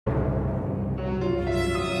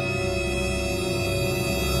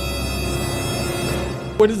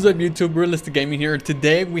What is up, YouTube? Realistic Gaming here.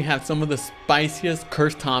 Today we have some of the spiciest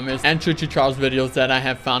Cursed Thomas and Choo Choo Charles videos that I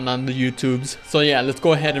have found on the YouTubes. So yeah, let's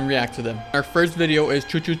go ahead and react to them. Our first video is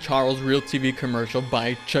Choo Choo Charles Real TV commercial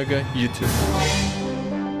by Chugga YouTube.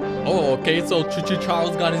 Oh, okay, so Choo Choo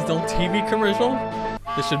Charles got his own TV commercial.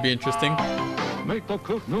 This should be interesting. Make the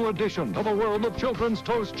cute new addition to the world of children's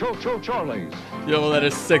toys, Choo Choo Charles. Yo, that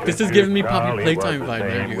is sick. This is giving me Poppy Playtime vibe.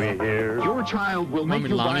 There you go. Your child will make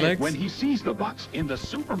you buy legs? it when he sees the box in the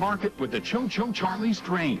supermarket with the Choo Choo Charlie's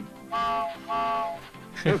train.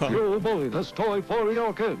 If you buy this toy for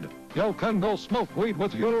your kid, you can go smoke weed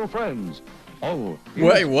with your friends. Oh,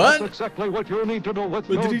 yes, wait, what? That's exactly what you need to do with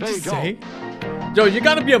What your did he day just job. say? Yo, you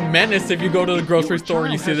gotta be a menace if you go to the grocery Your store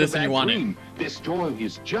and you child see has this a and you bad want it. dream. This toy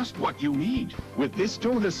is just what you need. With this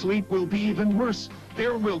toy, the sleep will be even worse.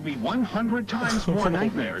 There will be 100 times more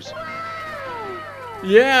nightmares.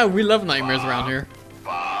 Yeah, we love nightmares around here.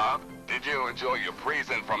 Bob, did you enjoy your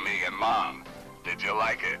present from me and Mom? Did you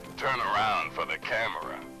like it? Turn around for the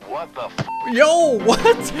camera. What the f? Yo,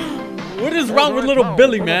 what? What is wrong with little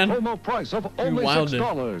Billy, man? Promo price of only wildin'.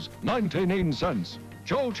 $6.99.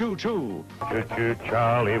 Choo Choo Choo. Choo Choo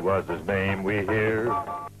Charlie was his name, we hear.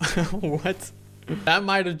 What? That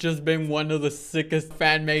might have just been one of the sickest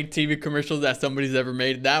fan-made TV commercials that somebody's ever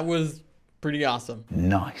made. That was pretty awesome.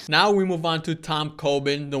 Nice. Now we move on to Tom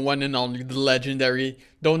Coben, the one and only, the legendary,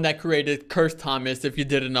 the one that created Cursed Thomas, if you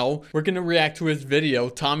didn't know. We're gonna react to his video,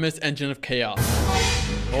 Thomas Engine of Chaos.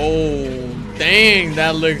 Oh, dang,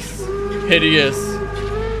 that looks hideous.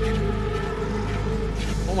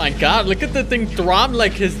 Oh my god, look at the thing throb,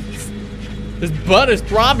 like his butt is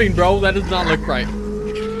throbbing, bro. That does not look right.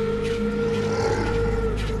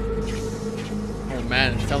 Oh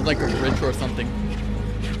man, it sounds like a bridge or something.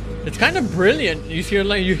 It's kind of brilliant. You hear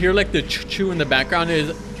like the choo-choo in the background.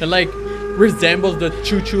 It like resembles the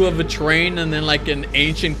choo-choo of a train and then like an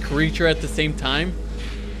ancient creature at the same time.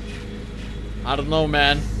 I don't know,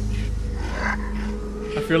 man.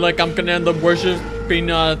 I feel like I'm gonna end up worshiping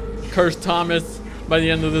Cursed Thomas by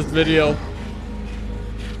the end of this video.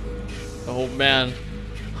 Oh man,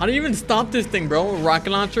 how do you even stop this thing, bro? A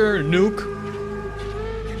rocket launcher, a nuke?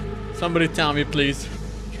 Somebody tell me, please.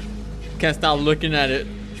 Can't stop looking at it.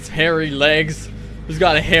 It's hairy legs. He's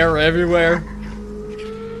got hair everywhere.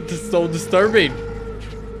 It's so disturbing.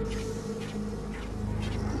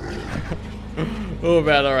 Oh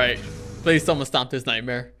man, all right. Please someone stop this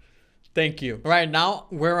nightmare. Thank you. All right, now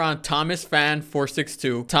we're on Thomas Fan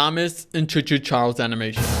 462. Thomas and Choo Choo Charles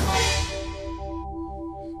animation.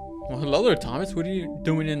 Well, hello there, Thomas. What are you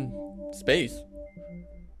doing in space?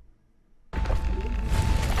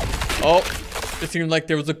 Oh, it seemed like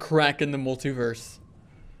there was a crack in the multiverse.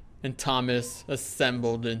 And Thomas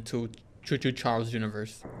assembled into Choo Choo Charles'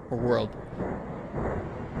 universe or world.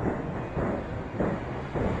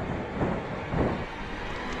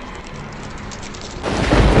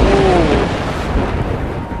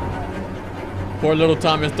 Poor little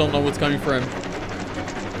Thomas don't know what's coming for him.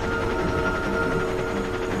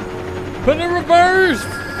 Put it in reverse!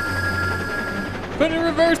 Put it in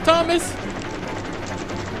reverse, Thomas!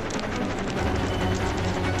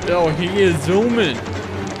 Yo, he is zooming.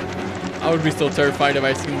 I would be so terrified if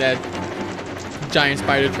I seen that giant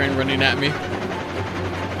spider train running at me.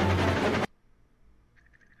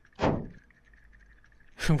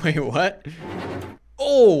 Wait, what?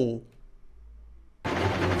 Oh!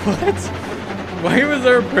 What? Why was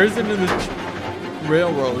there a person in the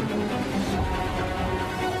railroad?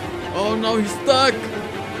 Oh no, he's stuck!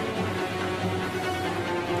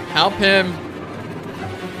 Help him!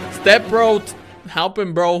 Step bro! Help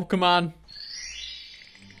him, bro! Come on!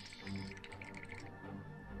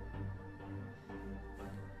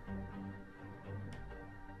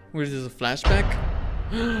 What is this, a flashback?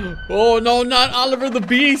 Oh no, not Oliver the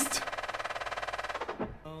Beast!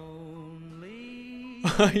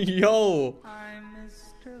 Yo!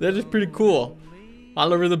 That is pretty cool.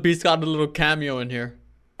 Oliver the Beast got a little cameo in here.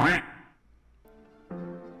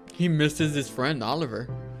 He misses his friend, Oliver.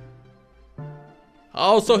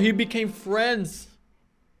 Oh, so he became friends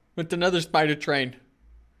with another spider train.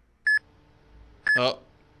 Oh.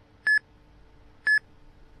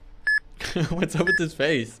 What's up with his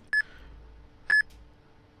face?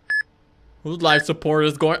 Whose life support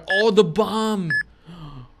is going? Oh, the bomb!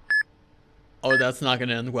 Oh, that's not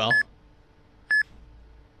gonna end well.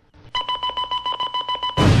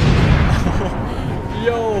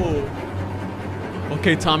 Yo!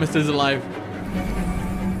 Okay, Thomas is alive.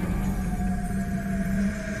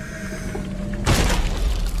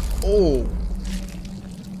 Oh!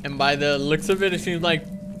 And by the looks of it, it seems like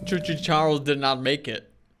Choo Choo Charles did not make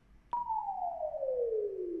it.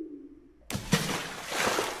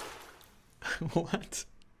 What?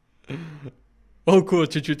 Oh, cool.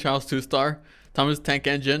 Choo Choo Charles 2-star. Thomas Tank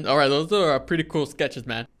Engine. Alright, those are pretty cool sketches,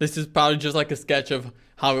 man. This is probably just like a sketch of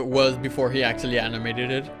how it was before he actually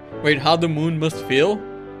animated it. Wait, how the moon must feel?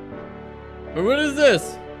 Wait, what is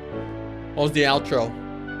this? What was the outro?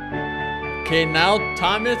 Okay, now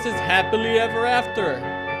Thomas is happily ever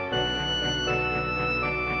after.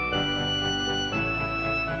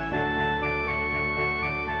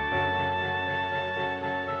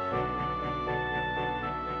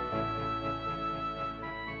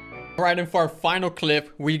 Alright, and for our final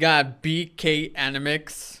clip, we got BK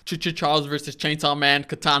Animix, Choo Choo Charles versus Chainsaw Man,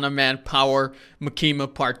 Katana Man, Power,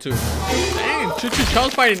 Makima Part 2. Dang, Choo Choo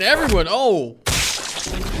Charles fighting everyone. Oh,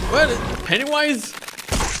 what? Pennywise?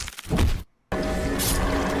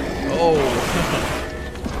 Oh,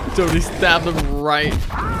 so he stabbed him right in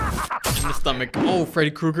the stomach. Oh, Freddy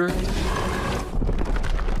Krueger.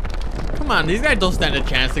 Come on, these guys don't stand a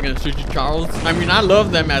chance against Choo Choo Charles. I mean, I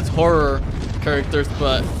love them as horror characters,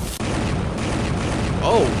 but...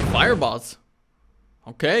 Oh, fireballs.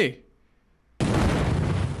 Okay. He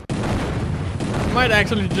might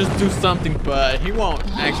actually just do something, but he won't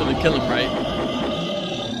actually kill him, right?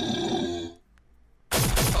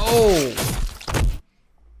 Oh.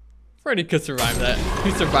 Freddy could survive that. He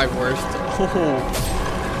survived worst.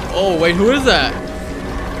 Oh. Oh, wait, who is that?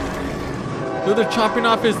 Dude, they're chopping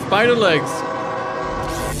off his spider legs.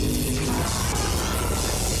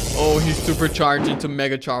 Oh, he's supercharged into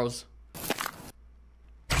Mega Charles.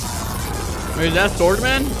 Wait, is that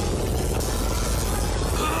Swordman?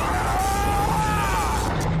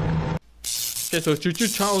 Okay, so Choo Choo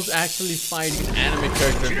Charles actually fighting anime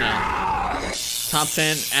characters now. Top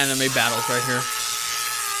 10 anime battles right here.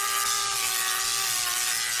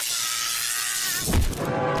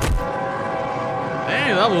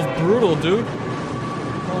 Dang, that was brutal, dude.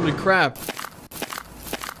 Holy crap.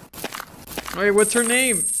 Wait, what's her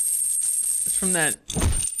name? It's from that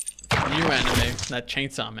new anime, that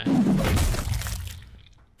Chainsaw Man.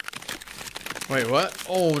 Wait, what?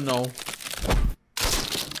 Oh no.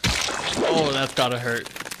 Oh, that's gotta hurt.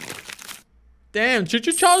 Damn, Choo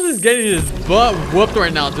Choo Charles is getting his butt whooped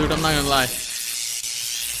right now, dude. I'm not gonna lie.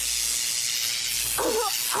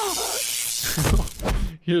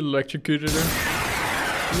 He electrocuted her.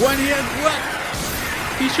 What? He has what?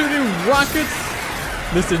 He's shooting rockets?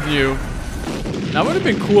 This is new. That would have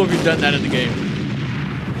been cool if he'd done that in the game.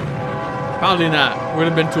 Probably not. Would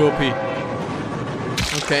have been too OP.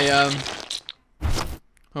 Okay,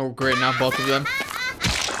 oh great, now both of them.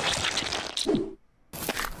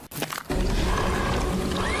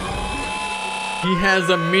 He has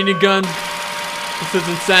a minigun. This is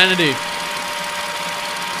insanity.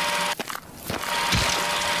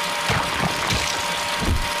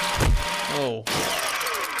 Oh.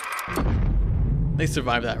 They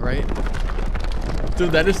survived that, right?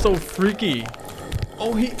 Dude, that is so freaky.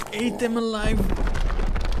 Oh, he ate them alive.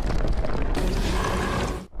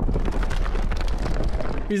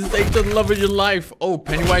 He's ate the love of your life. Oh,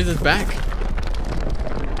 Pennywise is back.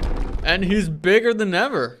 And he's bigger than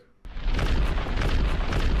ever.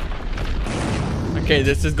 Okay,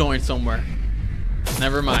 this is going somewhere.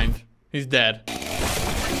 Never mind. He's dead.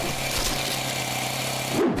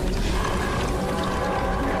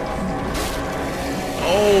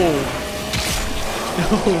 Oh.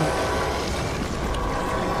 No.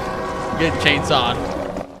 Get chainsawed.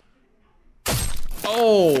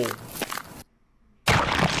 Oh.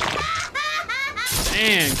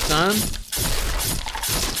 Dang, son.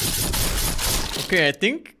 Okay, I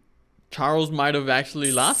think Charles might have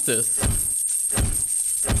actually lost this.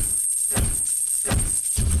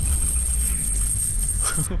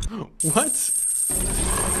 What?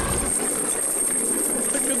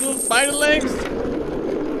 Look at those spider legs.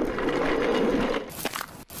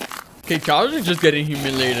 Okay, Charles is just getting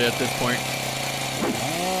humiliated at this point.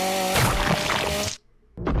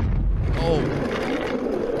 Oh.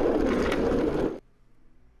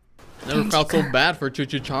 Never felt so bad for Choo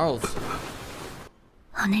Choo Charles.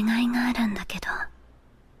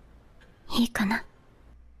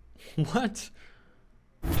 What?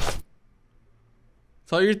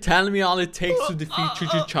 So you're telling me all it takes to defeat Choo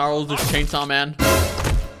Choo Charles is Chainsaw Man?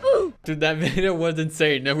 Dude, that video was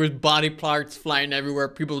insane. There was body parts flying everywhere,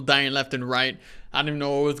 people dying left and right. I don't even know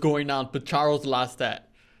what was going on, but Charles lost that.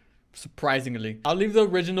 Surprisingly. I'll leave the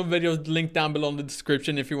original videos linked down below in the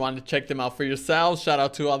description if you want to check them out for yourselves. Shout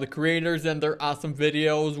out to all the creators and their awesome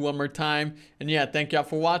videos one more time. And yeah, thank y'all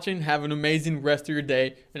for watching. Have an amazing rest of your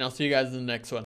day, and I'll see you guys in the next one.